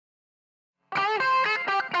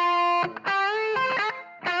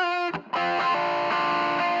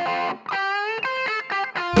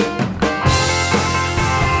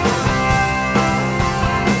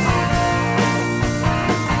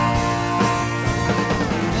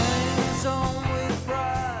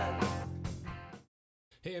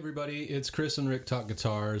everybody. It's Chris and Rick Talk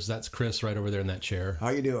Guitars. That's Chris right over there in that chair. How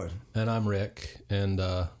you doing? And I'm Rick. And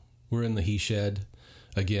we're in the he shed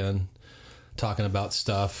again, talking about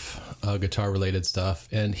stuff, guitar-related stuff.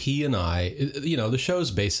 And he and I, the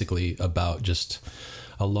show's basically about just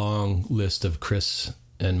a long list of Chris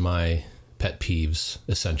and my pet peeves,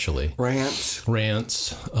 essentially. Rants.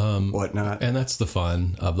 Whatnot. And that's the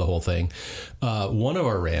fun of the whole thing. One of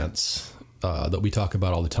our rants that we talk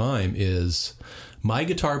about all the time is... my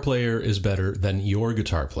guitar player is better than your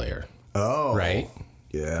guitar player. Oh. Right?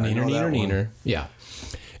 Yeah. Neener. Yeah.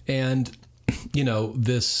 And,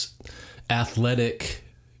 this athletic,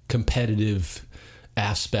 competitive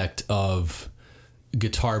aspect of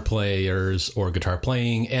guitar players or guitar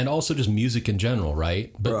playing and also just music in general,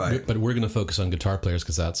 right? But we're going to focus on guitar players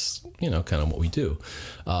because that's, kind of what we do.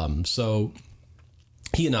 So...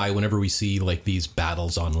 he and I, whenever we see like these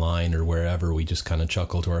battles online or wherever, we just kind of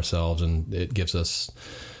chuckle to ourselves and it gives us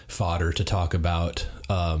fodder to talk about.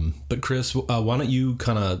 But Chris, why don't you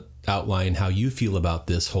kind of outline how you feel about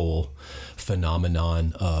this whole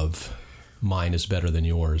phenomenon of mine is better than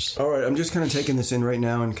yours? All right. I'm just kind of taking this in right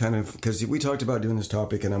now and kind of, because we talked about doing this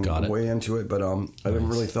topic and I'm way into it, but I haven't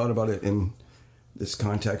really thought about it in this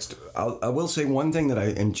context. I will say one thing that I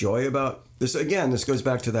enjoy about this, again, this goes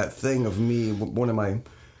back to that thing of me, one of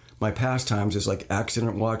my pastimes is like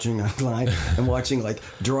accident watching online and watching like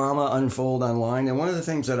drama unfold online. And one of the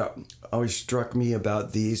things that always struck me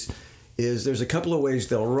about these is there's a couple of ways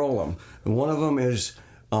they'll roll them. And one of them is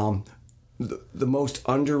the most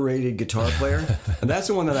underrated guitar player. And that's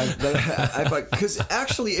the one that I because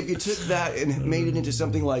actually if you took that and made it into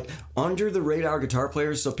something like under the radar guitar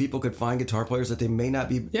players so people could find guitar players that they may not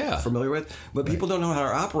be familiar with, but people don't know how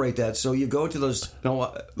to operate that. So you go to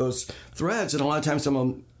those threads and a lot of times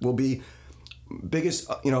someone will be biggest,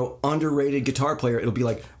 underrated guitar player. It'll be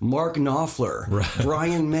like Mark Knopfler,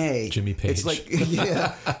 Brian May, Jimmy Page. It's like,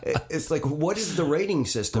 it's like, what is the rating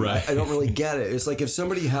system? Right. I don't really get it. It's like if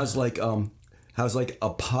somebody has like a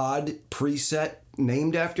pod preset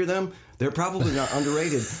named after them, they're probably not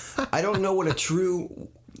underrated. I don't know what a true...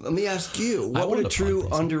 Let me ask you, what would a true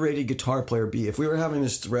underrated guitar player be? If we were having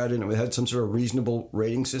this thread and it had some sort of reasonable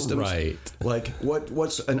rating system, right? Like,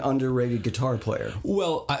 what's an underrated guitar player?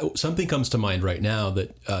 Well, something comes to mind right now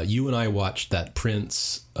that you and I watched that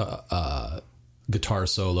Prince guitar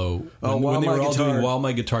solo when they were all doing While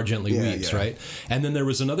My Guitar Gently Weeps, right? And then there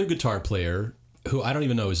was another guitar player who I don't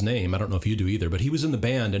even know his name. I don't know if you do either, but he was in the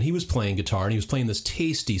band and he was playing guitar and he was playing this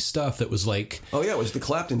tasty stuff that was like... Oh, yeah, it was the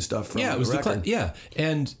Clapton stuff from it was the record.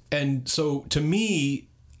 And so to me,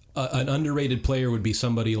 an underrated player would be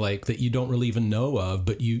somebody like that you don't really even know of,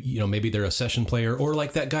 but you maybe they're a session player, or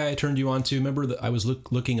like that guy I turned you on to. Remember that I was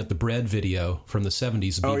looking at the Bread video from the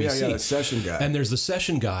 70s BBC. Oh, yeah, the session guy. And there's the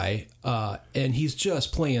session guy, and he's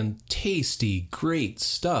just playing tasty, great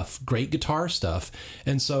stuff, great guitar stuff.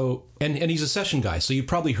 And so, and he's a session guy, so you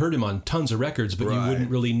probably heard him on tons of records, but you wouldn't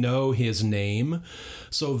really know his name.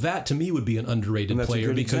 So that to me would be an underrated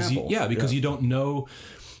player because you don't know.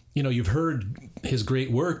 You've heard his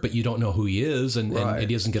great work, but you don't know who he is, and he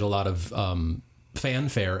doesn't get a lot of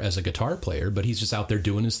fanfare as a guitar player, but he's just out there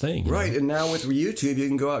doing his thing. Right, and now with YouTube, you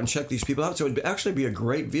can go out and check these people out, so it'd actually be a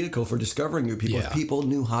great vehicle for discovering new people if people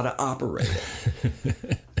knew how to operate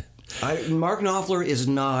it. Mark Knopfler is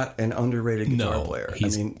not an underrated guitar player.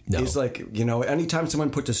 He's like, anytime someone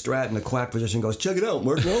puts a Strat in the quack position and goes, check it out,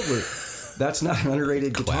 Mark Knopfler. That's not an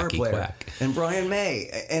underrated guitar player. Quack. And Brian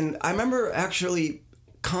May. And I remember actually...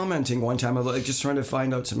 commenting one time, like just trying to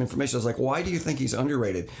find out some information. I was like, why do you think he's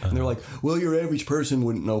underrated? And they're like, well, your average person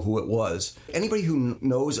wouldn't know who it was. Anybody who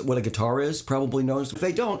knows what a guitar is probably knows. If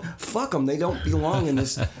they don't, fuck them. They don't belong in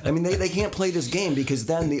this. I mean, they can't play this game because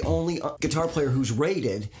then the only guitar player who's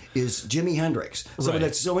rated is Jimi Hendrix. Someone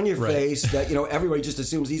that's so in your face that, everybody just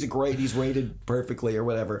assumes he's he's rated perfectly or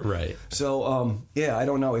whatever. Right. So, I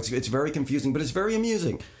don't know. It's very confusing, but it's very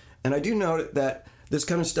amusing. And I do know that this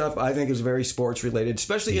kind of stuff, I think, is very sports related,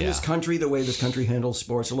 especially in this country, the way this country handles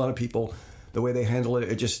sports. A lot of people, the way they handle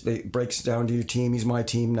it, it breaks down to your team. He's my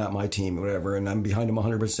team, not my team, whatever, and I'm behind him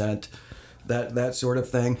 100%, that sort of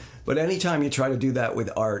thing. But anytime you try to do that with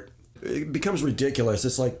art, it becomes ridiculous.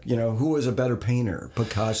 It's like, who was a better painter,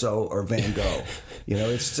 Picasso or Van Gogh?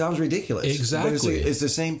 It sounds ridiculous. Exactly. But it's the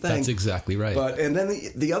same thing. That's exactly right. And then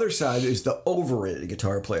the other side is the overrated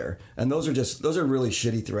guitar player. And those are really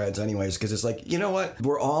shitty threads anyways, because it's like, you know what?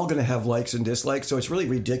 We're all going to have likes and dislikes, so it's really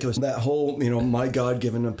ridiculous. That whole, my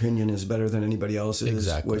God-given opinion is better than anybody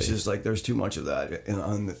else's, which is like, there's too much of that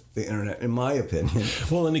on the internet, in my opinion.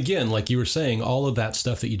 Well, and again, like you were saying, all of that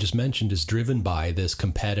stuff that you just mentioned is driven by this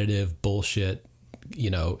competitive bullshit,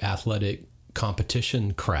 athletic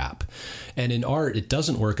competition crap. And in art, it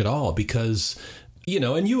doesn't work at all because,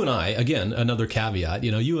 and you and I, again, another caveat,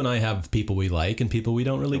 you and I have people we like and people we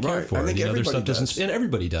don't really care for. I think their stuff does. And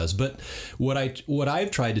everybody does. But what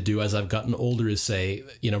I've tried to do as I've gotten older is say,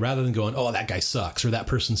 rather than going, oh, that guy sucks or that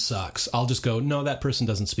person sucks, I'll just go, no, that person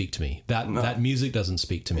doesn't speak to me. That music doesn't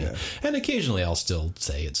speak to me. Yeah. And occasionally I'll still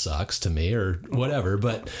say it sucks to me or whatever,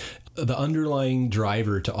 but the underlying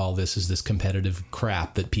driver to all this is this competitive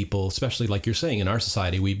crap that people, especially like you're saying in our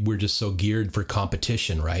society, we're just so geared for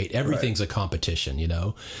competition, right? Everything's a competition,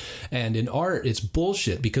 and in art it's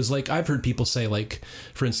bullshit because like I've heard people say, like,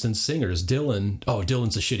 for instance, singers, Dylan's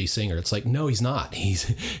a shitty singer. It's like, no, he's not.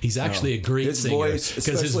 He's actually a great singer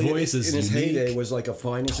because his voice is in his unique. heyday was like a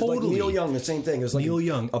fine. Totally. Like Neil Young, the same thing. It's like Neil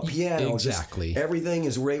Young, a piano. exactly. Everything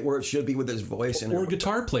is right where it should be with his voice. Or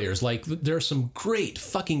guitar players. Like there are some great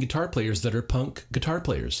fucking guitar players that are punk guitar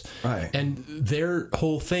players, right? And their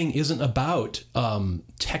whole thing isn't about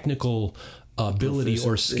technical ability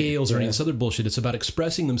or scales or any of this other bullshit. It's about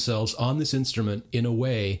expressing themselves on this instrument in a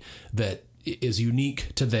way that is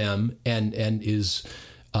unique to them and is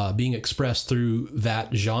being expressed through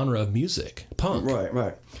that genre of music, punk.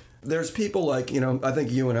 Right. There's people like, I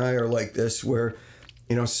think you and I are like this where,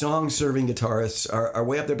 song-serving guitarists are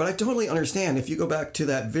way up there. But I totally understand. If you go back to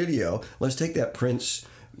that video, let's take that Prince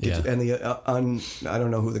and the I don't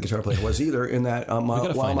know who the guitar player was either in that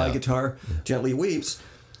While My Guitar Gently Weeps.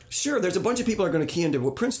 Sure, there's a bunch of people are going to key into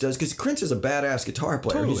what Prince does because Prince is a badass guitar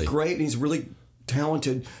player. Totally. He's great and he's really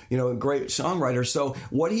talented, great songwriter. So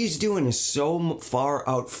what he's doing is so far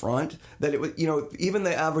out front that it, even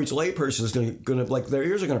the average layperson is going to like their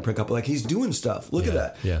ears are going to prick up. Like he's doing stuff. Look at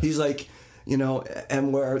that. Yeah. He's like,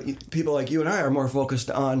 and where people like you and I are more focused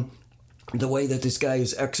on the way that this guy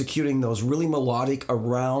is executing those really melodic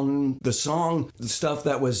around the song stuff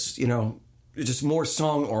that was, just more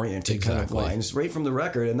song-oriented kind of lines right from the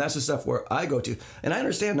record. And that's the stuff where I go to. And I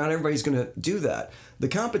understand not everybody's going to do that. The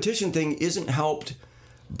competition thing isn't helped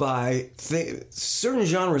by certain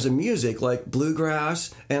genres of music like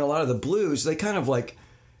bluegrass and a lot of the blues. They kind of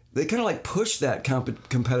push that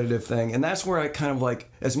competitive thing. And that's where I kind of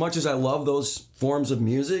like, as much as I love those forms of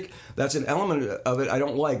music, that's an element of it I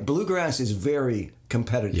don't like. Bluegrass is very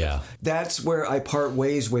competitive. Yeah. That's where I part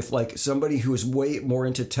ways with like somebody who is way more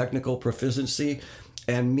into technical proficiency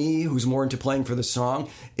and me who's more into playing for the song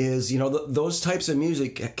is, those types of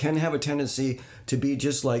music can have a tendency to be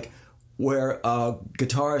just like where a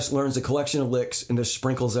guitarist learns a collection of licks and just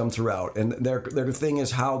sprinkles them throughout. And their thing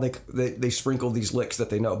is how they sprinkle these licks that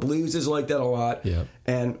they know. Blues is like that a lot. Yeah.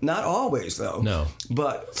 And not always, though. No.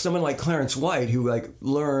 But someone like Clarence White, who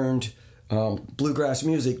learned bluegrass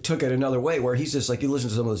music, took it another way, where he's just like, you listen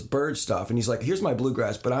to some of this bird stuff, and he's like, here's my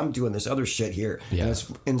bluegrass, but I'm doing this other shit here. Yeah. And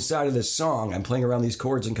it's inside of this song. I'm playing around these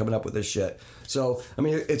chords and coming up with this shit. So, I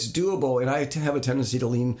mean, it's doable, and I have a tendency to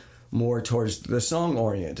lean more towards the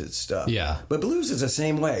song-oriented stuff. Yeah. But blues is the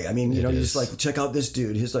same way. I mean, you just like, check out this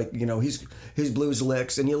dude. He's like, his blues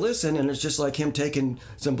licks, and you listen, and it's just like him taking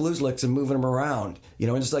some blues licks and moving them around,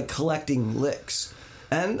 and just like collecting licks.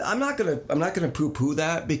 And I'm not gonna poo-poo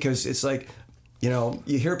that because it's like, you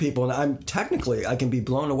hear people, and I can be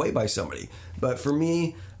blown away by somebody. But for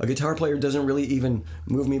me, a guitar player doesn't really even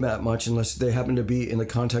move me that much unless they happen to be in the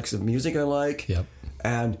context of music I like. Yep.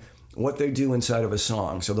 And what they do inside of a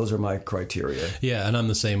song. So those are my criteria. Yeah, and I'm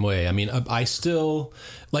the same way. I mean, I still,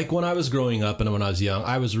 like when I was growing up and when I was young,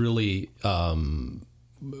 I was really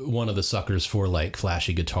one of the suckers for like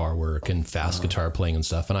flashy guitar work and fast guitar playing and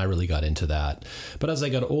stuff, and I really got into that. But as I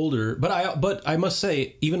got older, but I must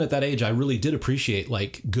say, even at that age, I really did appreciate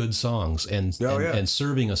like good songs and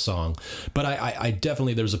serving a song. But I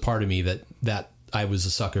definitely, there was a part of me that I was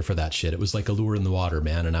a sucker for that shit. It was like a lure in the water,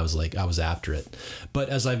 man. And I was after it. But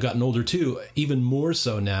as I've gotten older too, even more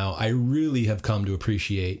so now, I really have come to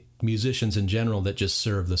appreciate musicians in general that just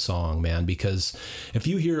serve the song, man. Because if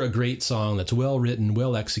you hear a great song that's well written,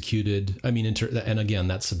 well executed, I mean, and again,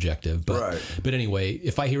 that's subjective. But anyway,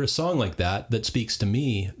 if I hear a song like that speaks to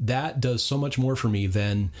me, that does so much more for me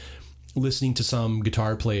than listening to some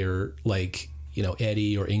guitar player like,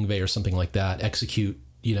 Eddie or Yngwie or something like that execute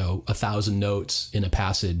 1,000 notes in a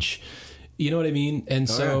passage. You know what I mean? And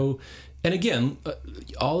and again,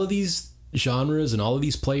 all of these genres and all of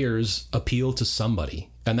these players appeal to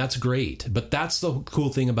somebody, and that's great. But that's the cool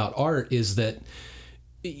thing about art is that,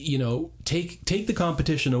 take the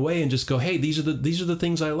competition away and just go, hey, these are the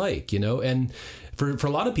things I like, and for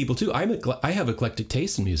a lot of people too, I have eclectic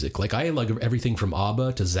taste in music. Like I like everything from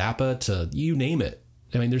ABBA to Zappa to you name it.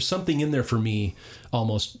 I mean, there's something in there for me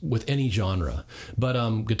almost with any genre. But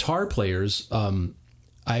guitar players,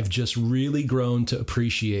 I've just really grown to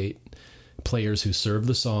appreciate players who serve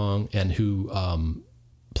the song and who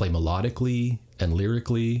play melodically and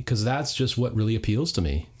lyrically, because that's just what really appeals to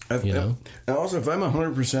me. And also, if I'm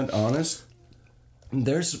 100% honest,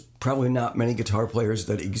 there's probably not many guitar players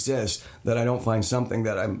that exist that I don't find something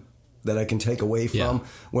that I can take away from. Yeah.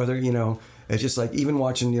 Whether, it's just like even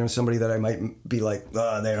watching, somebody that I might be like,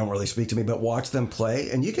 they don't really speak to me, but watch them play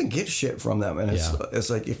and you can get shit from them. And it's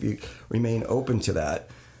like, if you remain open to that,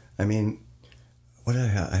 I mean, what did I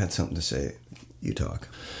have? I had something to say. You talk.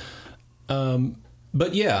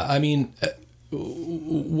 But yeah, I mean,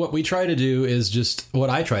 what I try to do is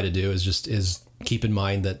keep in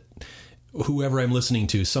mind that whoever I'm listening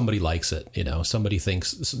to, somebody likes it, somebody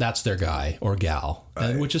thinks that's their guy or gal,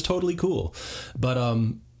 right. Which is totally cool. But,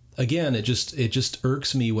 again, it just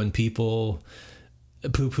irks me when people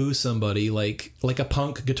poo-poo somebody like a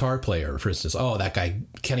punk guitar player, for instance. Oh, that guy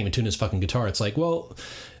can't even tune his fucking guitar. It's like, well,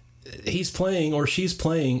 he's playing or she's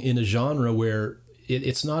playing in a genre where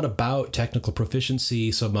it's not about technical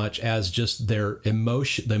proficiency so much as just their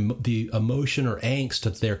emotion, the emotion or angst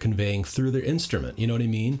that they're conveying through their instrument. You know what I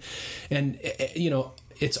mean? And,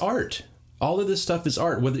 it's art. All of this stuff is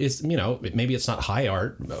art. Whether it's, maybe it's not high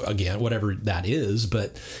art, again, whatever that is,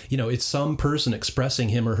 but, it's some person expressing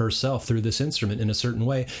him or herself through this instrument in a certain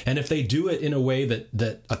way. And if they do it in a way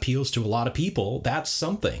that appeals to a lot of people, that's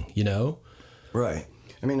something, Right.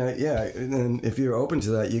 I mean, and if you're open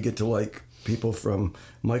to that, you get to like people from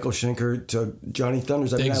Michael Schenker to Johnny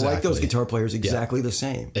Thunders. I mean, exactly. I like those guitar players exactly the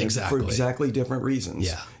same. Exactly. For exactly different reasons.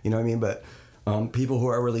 Yeah. You know what I mean? But people who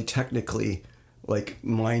are really technically like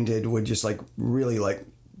minded would just like really like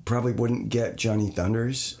probably wouldn't get Johnny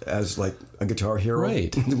Thunders as like a guitar hero.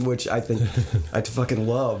 Right. Which I think I fucking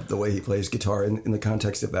love the way he plays guitar in the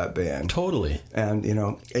context of that band. Totally. And,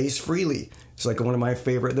 Ace Frehley is like one of my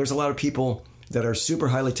favorite. There's a lot of people that are super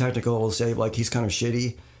highly technical will say like he's kind of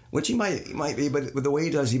shitty, which he might be, but the way he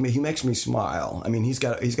does, he makes me smile. I mean, he's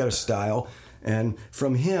got a style, and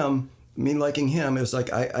from him, me liking him, it was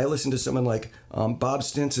like I listened to someone like Bob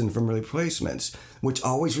Stinson from Replacements, which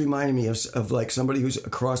always reminded me of like somebody who's a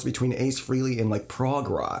cross between Ace Frehley and like prog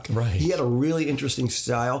rock. Right. He had a really interesting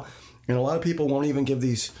style, and a lot of people won't even give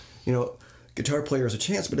these, guitar players a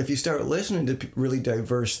chance, but if you start listening to really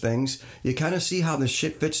diverse things, you kind of see how this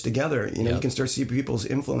shit fits together. You can start to see people's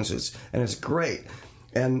influences, and it's great.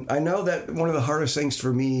 And I know that one of the hardest things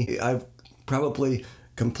for me, I've probably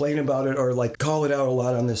complained about it or like call it out a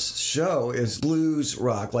lot on this show, is blues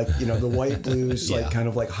rock, like, the white blues, like kind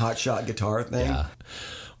of like hot shot guitar thing. Yeah.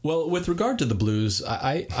 Well, with regard to the blues,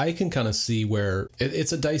 I can kind of see where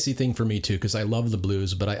it's a dicey thing for me too, because I love the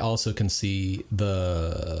blues, but I also can see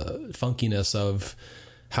the funkiness of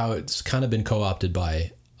how it's kind of been co-opted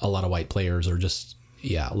by a lot of white players or just,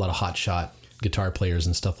 a lot of hot shot guitar players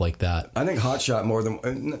and stuff like that. I think hot shot more than,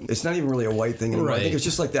 it's not even really a white thing anymore. Right. I think it's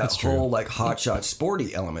just like that whole like hot shot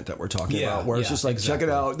sporty element that we're talking about, where it's just like, check it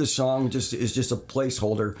out, this song is just a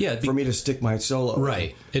placeholder for me to stick my solo.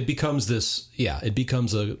 Right. It becomes this, it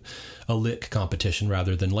becomes a lick competition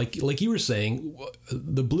rather than like you were saying,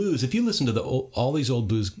 the blues, if you listen to all these old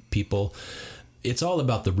blues people, it's all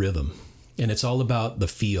about the rhythm. And it's all about the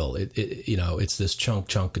feel. It's this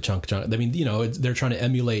chunk. I mean, they're trying to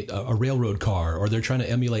emulate a railroad car, or they're trying to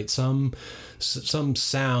emulate some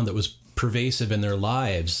sound that was pervasive in their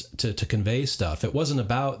lives to convey stuff. It wasn't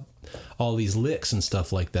about all these licks and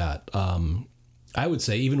stuff like that. I would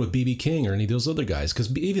say even with B.B. King or any of those other guys,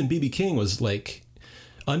 because even B.B. King was like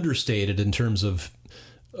understated in terms of,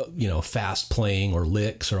 fast playing or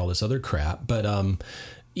licks or all this other crap. But,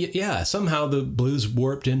 somehow the blues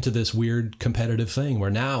warped into this weird competitive thing where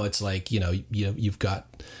now it's like, you've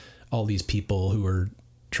got all these people who are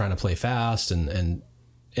trying to play fast and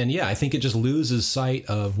I think it just loses sight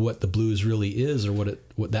of what the blues really is or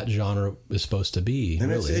what that genre is supposed to be. And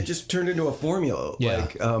really. It just turned into a formula. Yeah.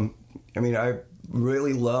 Like, I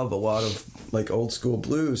really love a lot of like old school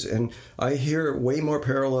blues, and I hear way more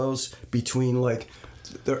parallels between like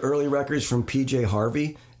the early records from PJ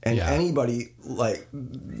Harvey and anybody like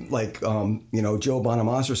Joe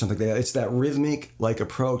Bonamassa or something like that. It's that rhythmic like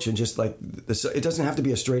approach, and just like this, it doesn't have to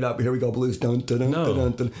be a straight up here we go blues dun dun dun, dun,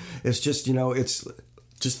 dun, dun. It's just it's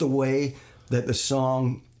just the way that the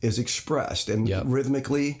song is expressed, and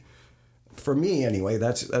rhythmically, for me anyway,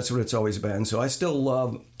 that's what it's always been. So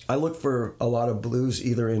I look for a lot of blues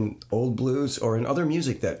either in old blues or in other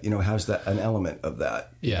music that has an element of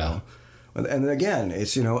that. And again,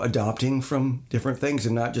 it's, adopting from different things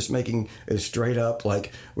and not just making it straight up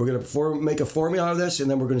like we're going to make a formula out of this and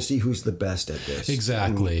then we're going to see who's the best at this.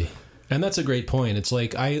 Exactly. And that's a great point. It's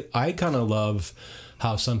like I kind of love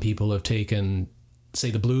how some people have taken say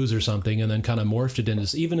the blues or something, and then kind of morphed it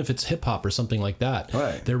into, even if it's hip hop or something like that.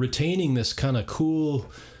 Right. They're retaining this kind of cool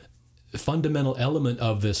fundamental element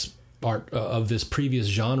of this art, of this previous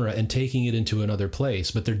genre, and taking it into another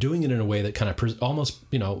place, but they're doing it in a way that kind of almost,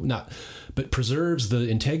 but preserves the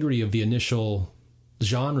integrity of the initial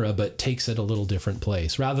genre, but takes it a little different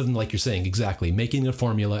place, rather than, like you're saying, exactly making a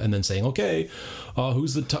formula and then saying, okay, who are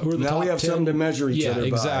the top 10? Now we have something to measure each other by.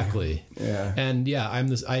 Exactly. Yeah. And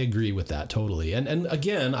I agree with that totally. And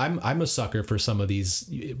again, I'm a sucker for some of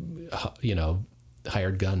these,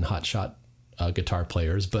 hired gun, hotshot guitar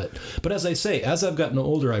players. But as I say, as I've gotten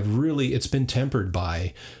older, it's been tempered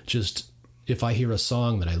by just, if I hear a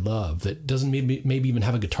song that I love that doesn't maybe even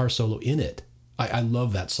have a guitar solo in it, I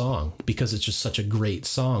love that song because it's just such a great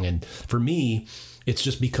song. And for me, it's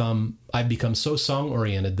just I've become so song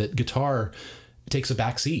oriented that guitar takes a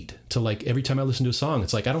back seat to, like, every time I listen to a song,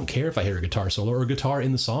 it's like, I don't care if I hear a guitar solo or a guitar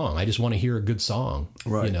in the song. I just want to hear a good song.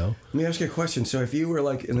 Right. Let me ask you a question. So if you were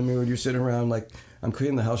like in the mood, you're sitting around, like, I'm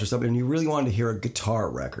cleaning the house or something, and you really wanted to hear a guitar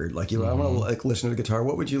record, like, I want to, like, listen to the guitar,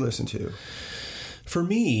 what would you listen to? For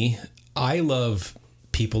me, I love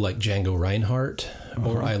people like Django Reinhardt,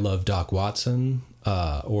 or I love Doc Watson,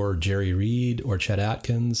 or Jerry Reed, or Chet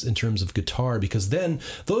Atkins in terms of guitar, because then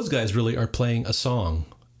those guys really are playing a song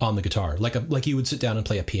on the guitar, like you would sit down and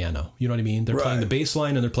play a piano. You know what I mean? They're playing the bass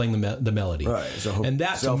line and they're playing the melody. Right. So and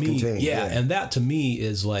that to me, and that to me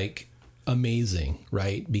is like amazing,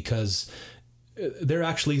 right? Because they're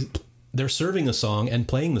serving a song and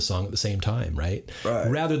playing the song at the same time, right?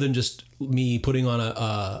 Rather than just me putting on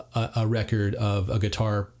a record of a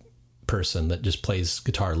guitar person that just plays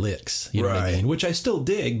guitar licks, you know what I mean? Which I still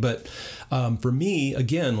dig, but for me,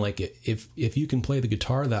 again, like, if you can play the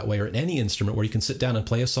guitar that way, or any instrument where you can sit down and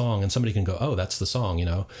play a song and somebody can go, oh, that's the song,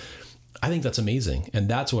 I think that's amazing, and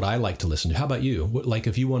that's what I like to listen to. How about you? Like,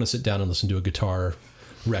 if you want to sit down and listen to a guitar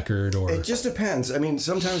record, or it just depends. I mean,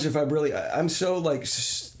 sometimes if I'm so, like,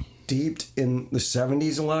 steeped in the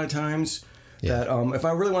 70s a lot of times. That if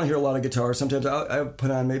I really want to hear a lot of guitar, sometimes I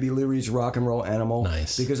put on maybe Lou Reed's Rock and Roll Animal.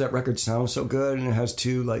 Nice. Because that record sounds so good, and it has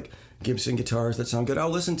two, like, Gibson guitars that sound good.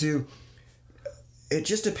 I'll listen to. It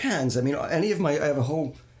just depends. I mean, I have a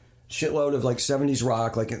whole shitload of, like, 70s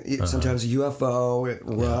rock, like sometimes UFO,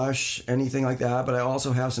 Rush, anything like that. But I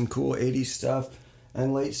also have some cool 80s stuff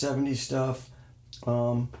and late 70s stuff.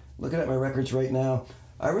 Looking at my records right now,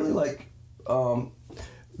 I really like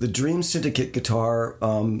the Dream Syndicate guitar.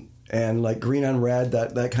 And, like, Green on Red,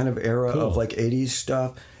 that kind of era of, like, 80s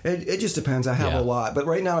stuff. It just depends. I have a lot. But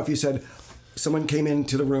right now, if you said, someone came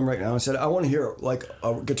into the room right now and said, I want to hear, like,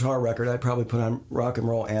 a guitar record, I'd probably put on Rock and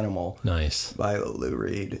Roll Animal. Nice. By Lou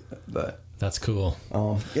Reed. But that's cool.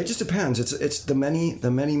 It just depends. It's the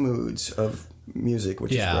many moods of music,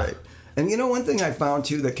 which is great. And, one thing I found,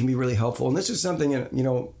 too, that can be really helpful, and this is something,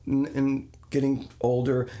 in getting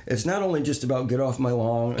older, it's not only just about get off my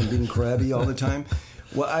lawn and being crabby all the time.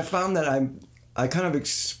 Well, I found that I kind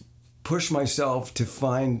of push myself to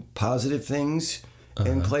find positive things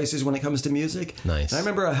in places when it comes to music. Nice. And I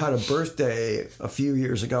remember I had a birthday a few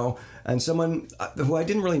years ago, and someone who I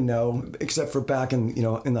didn't really know, except for back in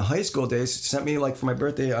the high school days, sent me, like, for my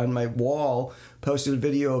birthday, on my wall, posted a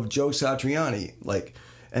video of Joe Satriani, like.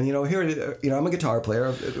 And, here, I'm a guitar player.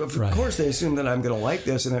 Of course, they assume that I'm going to like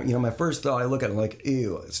this. And, my first thought, I look at it, I'm like,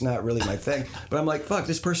 ew, it's not really my thing. But I'm like, fuck,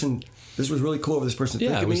 this was really cool of this person to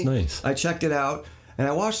think of me. Yeah, it was nice. I checked it out, and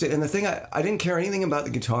I watched it. And the thing, I didn't care anything about the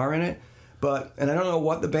guitar in it. And I don't know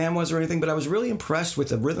what the band was or anything, but I was really impressed with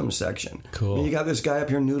the rhythm section. Cool. And you got this guy up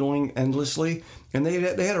here noodling endlessly. And they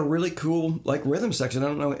had a really cool, like, rhythm section. I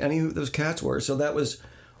don't know who any of those cats were. So that was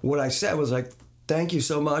what I said, was like, thank you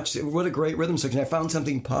so much. What a great rhythm section. I found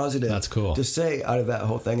something positive. That's cool. To say out of that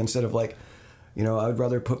whole thing, instead of, like, I'd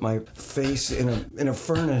rather put my face in a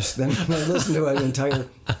furnace than listen to an entire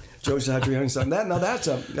Joe Satriani song.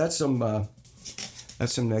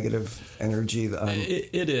 That's some negative energy.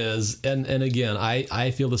 It is, and again,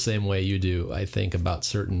 I feel the same way you do. I think about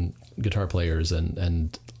certain guitar players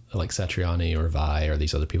and like Satriani or Vai or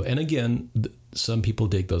these other people. And again, some people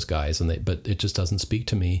dig those guys, but it just doesn't speak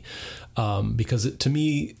to me, because to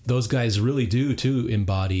me, those guys really do too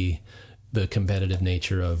embody the competitive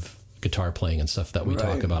nature of guitar playing and stuff that we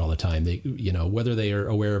talk about all the time. They, whether they are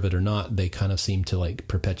aware of it or not, they kind of seem to, like,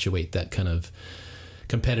 perpetuate that kind of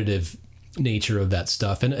competitive nature of that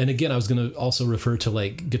stuff. And again, I was going to also refer to,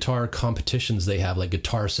 like, guitar competitions they have, like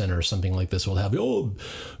Guitar Center or something like this will have,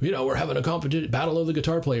 we're having a competition, battle of the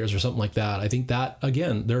guitar players or something like that. I think that,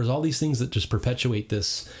 again, there's all these things that just perpetuate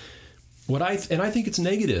this. I think it's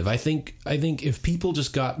negative. I think if people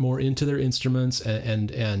just got more into their instruments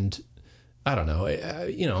and I don't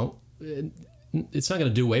know, it's not going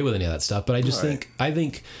to do away with any of that stuff. But I just I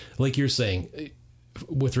think, like you're saying,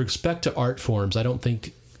 with respect to art forms, I don't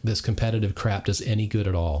think this competitive crap does any good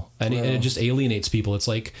at all. And it just alienates people. It's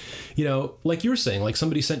like, you know, like you were saying, like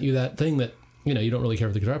somebody sent you that thing that, you know, you don't really care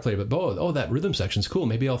for the guitar player, but oh, that rhythm section's cool.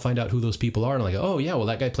 Maybe I'll find out who those people are. And I'm like, oh yeah, well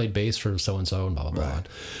that guy played bass for so-and-so and blah, blah,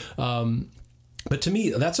 blah. But to me,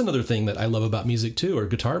 that's another thing that I love about music too, or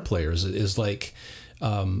guitar players, is like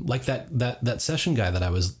that session guy that I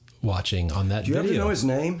was watching on that video. Do you ever know his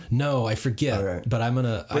name? No, I forget. Right. But I'm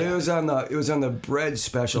gonna. But it was on the Bread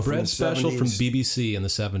special. The Bread special from BBC in the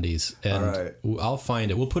 70s, and I'll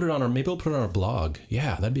find it. We'll put it on we'll put it on our blog.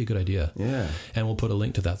 Yeah, that'd be a good idea. Yeah, and we'll put a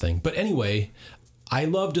link to that thing. But anyway, I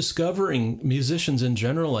love discovering musicians in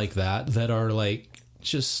general like that are like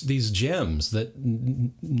just these gems that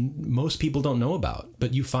most people don't know about,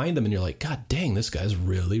 but you find them and you're like, God dang, this guy's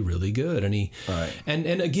really, really good. And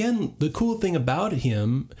and again, the cool thing about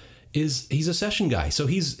him is he's a session guy. So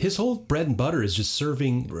his whole bread and butter is just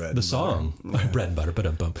serving the song. Bread and butter,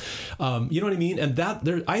 you know what I mean? And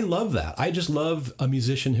I love that. I just love a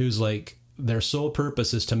musician who's like, their sole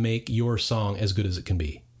purpose is to make your song as good as it can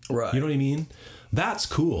be. Right. You know what I mean? That's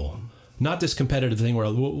cool. Not this competitive thing where,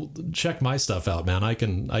 well, check my stuff out, man. I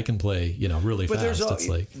can play, you know, really fast. It's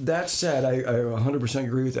like, that said, I 100%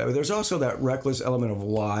 agree with that. But there's also that reckless element of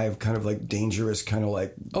live, kind of like dangerous, kind of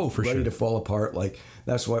like ready to fall apart. Like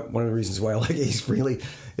that's one of the reasons why I like Ace Frehley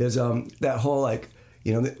is that whole like,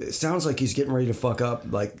 you know, it sounds like he's getting ready to fuck up,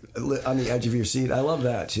 like on the edge of your seat. I love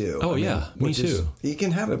that too. Oh, yeah, me too. You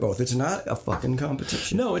can have it both. It's not a fucking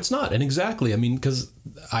competition. No, it's not. And exactly. I mean, because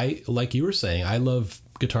like you were saying, I love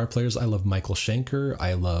guitar players. I love Michael Schenker.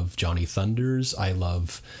 I love Johnny Thunders. I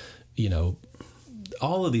love, you know,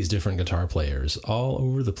 all of these different guitar players all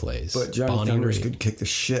over the place. But Johnny Thunders could kick the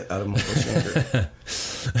shit out of Michael Schenker.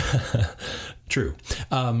 True.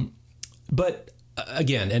 But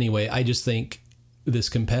again, anyway, I just think this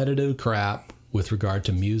competitive crap with regard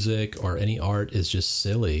to music or any art is just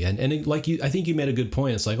silly. And I think you made a good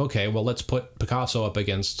point. It's like, okay, well, let's put Picasso up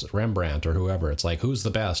against Rembrandt or whoever. It's like, who's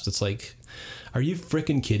the best? It's like, are you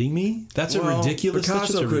freaking kidding me? That's a ridiculous.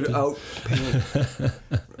 Picasso could outpaint.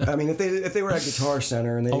 I mean, if they were at Guitar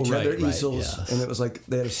Center and they each had their easels, and it was like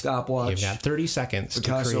they had a stopwatch. You've got 30 seconds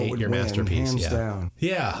Picasso to create your masterpiece. Hands down.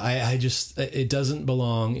 Yeah, I just it doesn't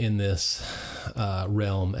belong in this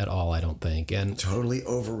realm at all. I don't think, and totally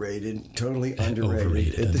overrated, totally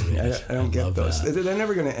underrated. I don't get those. That. They're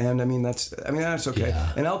never going to end. I mean, that's okay.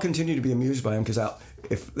 Yeah. And I'll continue to be amused by them because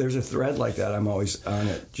if there's a thread like that, I'm always on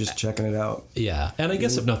it, just checking it out. Yeah, and I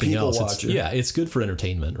guess if nothing else, it's good for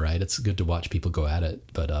entertainment, right? It's good to watch people go at it.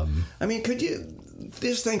 But I mean, could you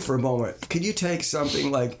just think for a moment? Could you take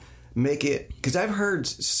something like make it? Because I've heard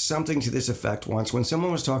something to this effect once when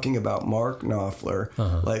someone was talking about Mark Knopfler,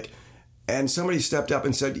 and somebody stepped up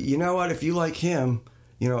and said, "You know what? If you like him,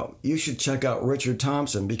 you know, you should check out Richard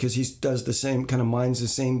Thompson because he does the same kind of mines the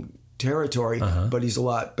same territory, but he's a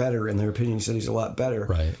lot better." In their opinion, he said he's a lot better.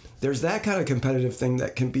 Right. There's that kind of competitive thing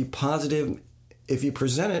that can be positive if you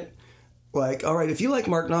present it like, all right, if you like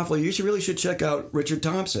Mark Knopfler, you really should check out Richard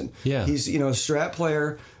Thompson. Yeah. He's, you know, a Strat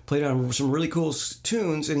player, played on some really cool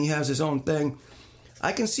tunes, and he has his own thing.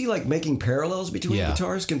 I can see like making parallels between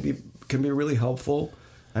guitars can be really helpful.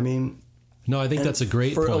 I mean, no, I think that's a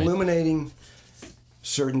great for point. Illuminating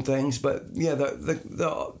certain things, but yeah,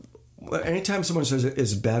 the anytime someone says it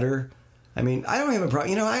is better, I mean, I don't have a problem.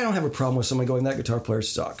 You know, I don't have a problem with somebody going, that guitar player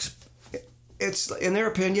sucks. It's, in their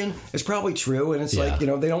opinion, it's probably true, and it's like, you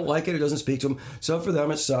know, they don't like it, it doesn't speak to them, so for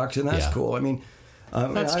them it sucks, and that's cool. I mean,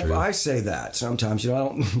 I say that sometimes, you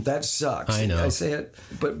know, that sucks. I know. I say it,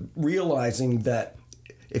 but realizing that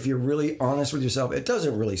if you're really honest with yourself, it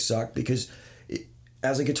doesn't really suck, because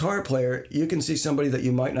as a guitar player, you can see somebody that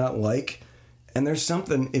you might not like, and there's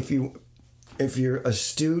something, if you're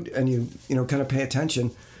astute and you know, kind of pay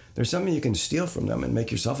attention, there's something you can steal from them and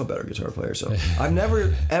make yourself a better guitar player. So I've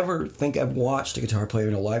never, ever think I've watched a guitar player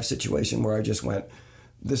in a live situation where I just went,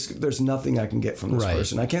 there's nothing I can get from this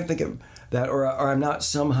person. I can't think of that, or I'm not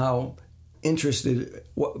somehow interested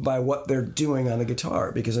by what they're doing on the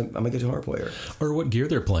guitar because I'm a guitar player. Or what gear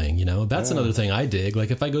they're playing, you know. That's another thing I dig. Like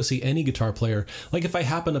if I go see any guitar player, like if I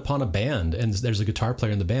happen upon a band and there's a guitar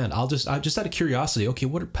player in the band, I'll just out of curiosity, okay,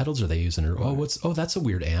 what pedals are they using? Or that's a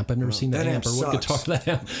weird amp. I've never seen that amp. Or what sucks. Guitar that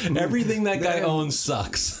amp. Everything that guy owns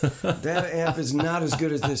sucks. That amp is not as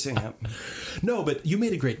good as this amp. No, but you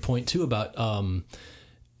made a great point too about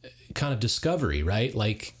kind of discovery, right?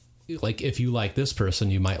 Like if you like this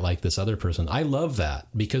person, you might like this other person. I love that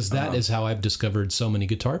because that is how I've discovered so many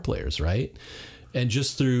guitar players, right? And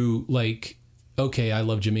just through like okay, I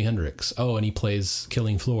love Jimi Hendrix. Oh, and he plays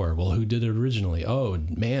Killing Floor. Well, who did it originally? Oh,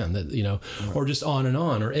 man, that, you know, or just on and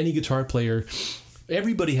on. Or any guitar player.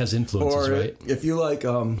 Everybody has influences, or right? If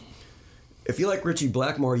you like Richie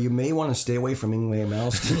Blackmore, you may want to stay away from Yngwie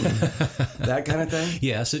Malmsteen. That kind of thing.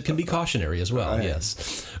 Yes, it can be cautionary as well. Right.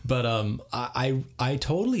 Yes, but I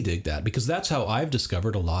totally dig that, because that's how I've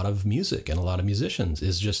discovered a lot of music and a lot of musicians,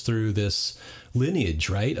 is just through this lineage,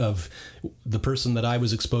 right, of the person that I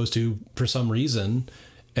was exposed to for some reason,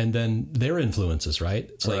 and then their influences, right?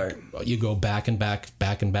 It's like you go back and back,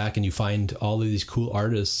 and you find all of these cool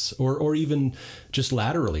artists, or even just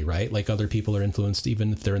laterally, right? Like other people are influenced,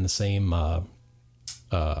 even if they're in the same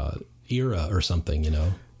era or something, you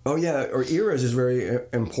know? Oh, yeah. Or eras is very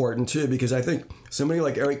important, too, because I think somebody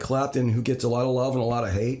like Eric Clapton, who gets a lot of love and a lot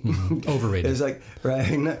of hate. Overrated. Is like, right.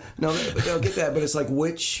 No, they'll get that, but it's like,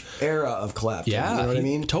 which era of Clapton? Yeah. You know what I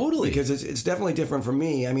mean? Totally. Because it's definitely different from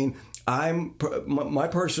me. I mean, my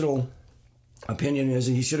personal opinion is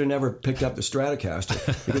he should have never picked up the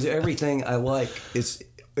Stratocaster, because everything I like is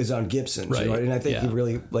on Gibsons, right? You know? And I think he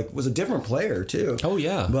really was a different player too. Oh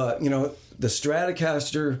yeah. But you know, the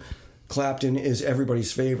Stratocaster Clapton is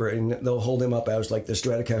everybody's favorite, and they'll hold him up as like the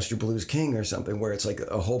Stratocaster Blues King or something, where it's like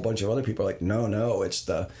a whole bunch of other people are like, no, it's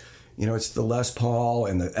the Les Paul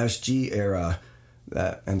and the SG era.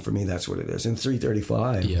 And for me, that's what it is. And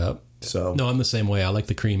 335. Yep. So no, I'm the same way. I like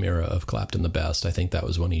the Cream era of Clapton the best. I think that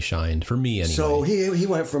was when he shined, for me anyway. So he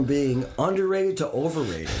went from being underrated to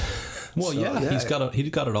overrated. Well, he's got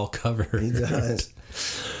it all covered. He does.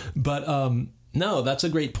 But no, that's a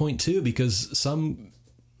great point too, because some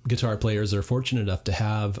guitar players are fortunate enough to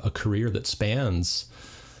have a career that spans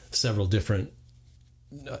several different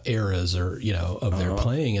eras, or you know, of their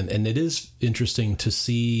playing, and it is interesting to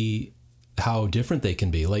see how different they can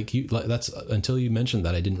be. That's until you mentioned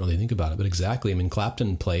that, I didn't really think about it, but exactly. I mean,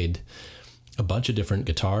 Clapton played a bunch of different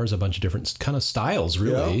guitars, a bunch of different kind of styles,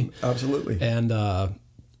 really. Yeah, absolutely. And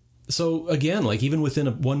so again, like even within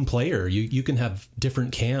one player, you can have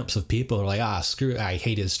different camps of people who are like, screw, I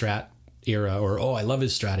hate his Strat era, or I love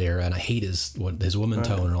his Strat era, and I hate his woman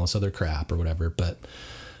tone and all this other crap or whatever. But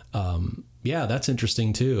yeah, that's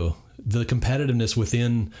interesting too. The competitiveness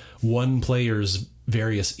within one player's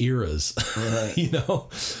various eras, right. You know?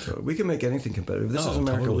 So we can make anything competitive. This is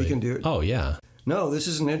America. Totally. We can do it. Oh, yeah. No, this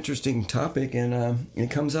is an interesting topic, and it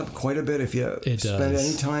comes up quite a bit if you spend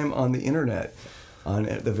any time on the internet, on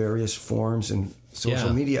the various forums and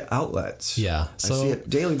social media outlets. Yeah. So, I see it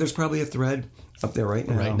daily. There's probably a thread up there right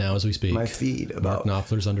now. Right now as we speak. My feed about... Mark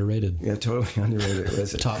Knopfler's underrated. Yeah, totally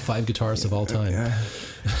underrated. Top 5 guitarists of all time. Yeah.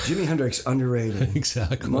 Jimi Hendrix, underrated.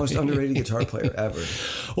 Exactly. Most underrated guitar player ever.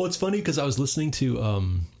 Well, it's funny because I was listening to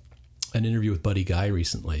an interview with Buddy Guy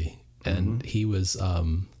recently, and he was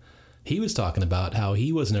talking about how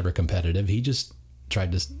he was never competitive. He just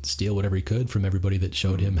tried to steal whatever he could from everybody that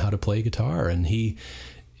showed him how to play guitar, and he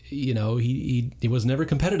was never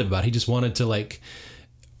competitive about it. He just wanted to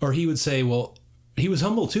or he would say, well, he was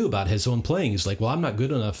humble too about his own playing. He's like, well, I'm not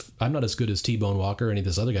good enough. I'm not as good as T-Bone Walker or any of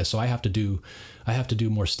this other guy. So I have to do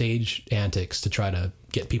more stage antics to try to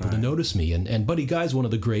get people to notice me. And Buddy Guy's one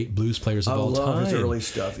of the great blues players of all time. I love his early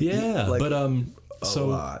stuff. Yeah. A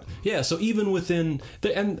lot. Yeah. So even within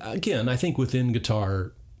and again, I think within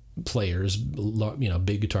guitar players,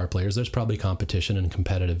 big guitar players, there's probably competition and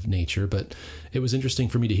competitive nature, but it was interesting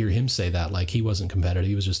for me to hear him say that, like, he wasn't competitive.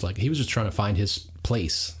 He was just trying to find his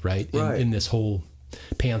place, right? In this whole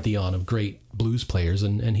pantheon of great blues players,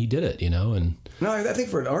 and he did it, and no, I think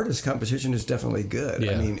for an artist, competition is definitely good.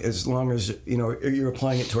 Yeah. I mean, as long as you're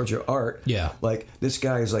applying it towards your art. Yeah. Like, this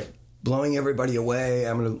guy is like blowing everybody away.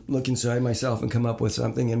 I'm going to look inside myself and come up with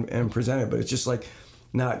something and present it, but it's just like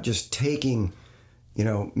not just taking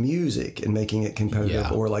music and making it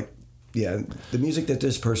competitive, or the music that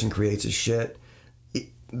this person creates is shit.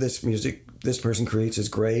 This music this person creates is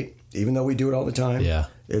great, even though we do it all the time. Yeah.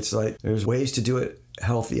 It's like there's ways to do it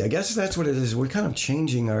healthy. I guess that's what it is. We're kind of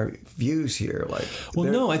changing our views here.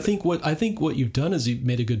 I think what you've done is you've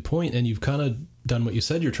made a good point, and you've kind of done what you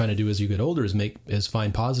said you're trying to do as you get older, is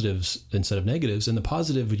find positives instead of negatives. And the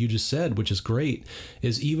positive you just said, which is great,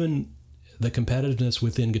 is even the competitiveness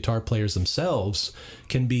within guitar players themselves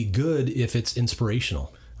can be good if it's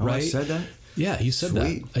inspirational. Right? I said that? Yeah, you said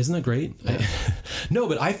Sweet. that. Isn't that great? Yeah. No,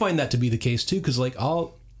 but I find that to be the case too, because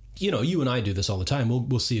you and I do this all the time.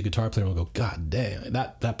 We'll see a guitar player and we'll go, God damn,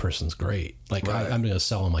 that person's great. Like, right. I'm going to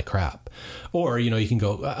sell him my crap. Or, you can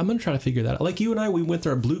go, I'm going to try to figure that out. Like you and I, we went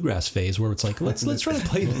through our bluegrass phase where it's like, let's try to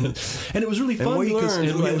play this. And it was really fun we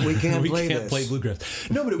can't play bluegrass.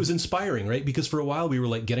 No, but it was inspiring, right? Because for a while we were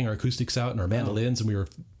like getting our acoustics out and our mandolins, and we were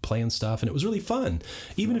playing stuff, and it was really fun.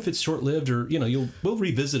 Even if it's short-lived, or we'll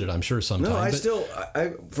revisit it, I'm sure, sometime. No,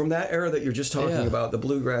 I from that era that you're just talking about, the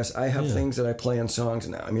bluegrass, I have things that I play in songs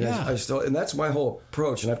now. I mean, I still, and that's my whole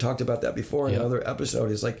approach, and I've talked about that before in another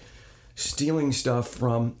episode, is like stealing stuff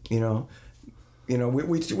from, we were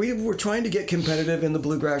trying to get competitive in the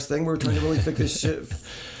bluegrass thing. We were trying to really fix this shit.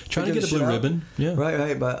 Trying to get a blue ribbon. Yeah.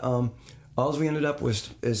 Right. But all we ended up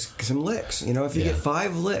with is some licks. If you get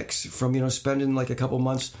 5 licks from, spending like a couple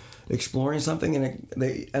months exploring something, and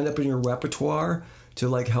they end up in your repertoire to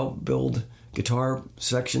like help build guitar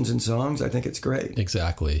sections and songs, I think it's great.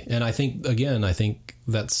 Exactly. And I think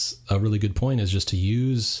that's a really good point, is just to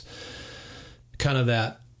use kind of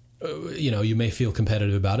that, you may feel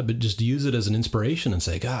competitive about it, but just use it as an inspiration and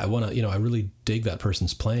say, God, I want to, I really dig that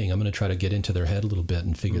person's playing. I'm going to try to get into their head a little bit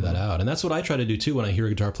and figure that out. And that's what I try to do too when I hear a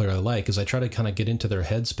guitar player I like, is I try to kind of get into their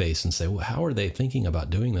headspace and say, well, how are they thinking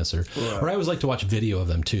about doing this? Or I always like to watch video of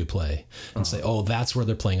them too play and say, oh, that's where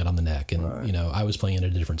they're playing it on the neck. And, I was playing it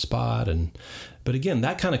at a different spot. But again,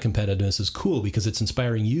 that kind of competitiveness is cool because it's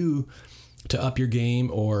inspiring you to up your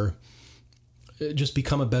game or just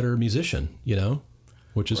become a better musician,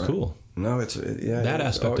 which is cool. No, it's that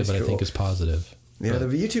aspect of it, cool. I think, is positive. Yeah, the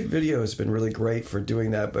YouTube video has been really great for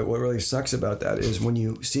doing that. But what really sucks about that is when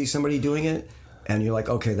you see somebody doing it and you're like,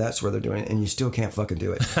 okay, that's where they're doing it, and you still can't fucking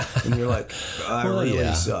do it, and you're like, I really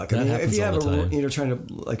suck. I mean, if you have trying to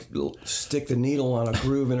like stick the needle on a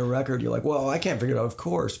groove in a record, you're like, well, I can't figure it out, of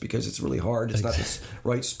course, because it's really hard. It's not this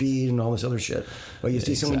right speed and all this other shit. But you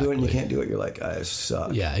see someone do it and you can't do it, you're like, I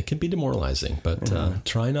suck. Yeah, it can be demoralizing, but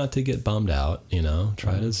try not to get bummed out.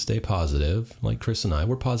 Try to stay positive. Like Chris and I,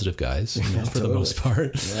 we're positive guys for the most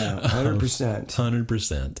part. Yeah, 100%.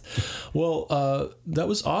 100%. Well, that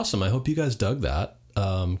was awesome. I hope you guys dug that.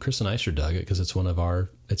 Chris and I sure dug it because it's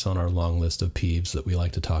on our long list of peeves that we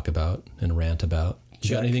like to talk about and rant about.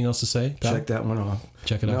 You got anything else to say, Pat? Check that one off.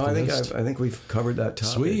 Check it off. No, I think we've covered that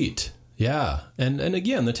topic. Sweet. Yeah. And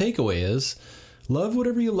again, the takeaway is love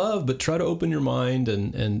whatever you love, but try to open your mind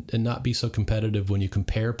and not be so competitive when you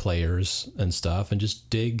compare players and stuff, and just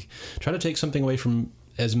try to take something away from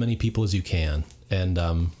as many people as you can. And,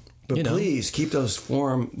 but please keep those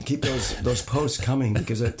posts coming,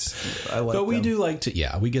 because I like them. But we do like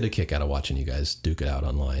to, we get a kick out of watching you guys duke it out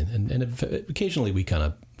online. And occasionally we kind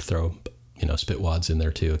of throw, spitwads in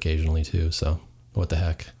there too, occasionally too. So what the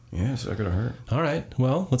heck? Yeah, it's not going to hurt. All right.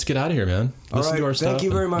 Well, let's get out of here, man. Listen to our stuff. Thank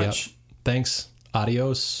you very much. Thanks.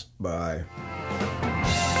 Adios. Bye.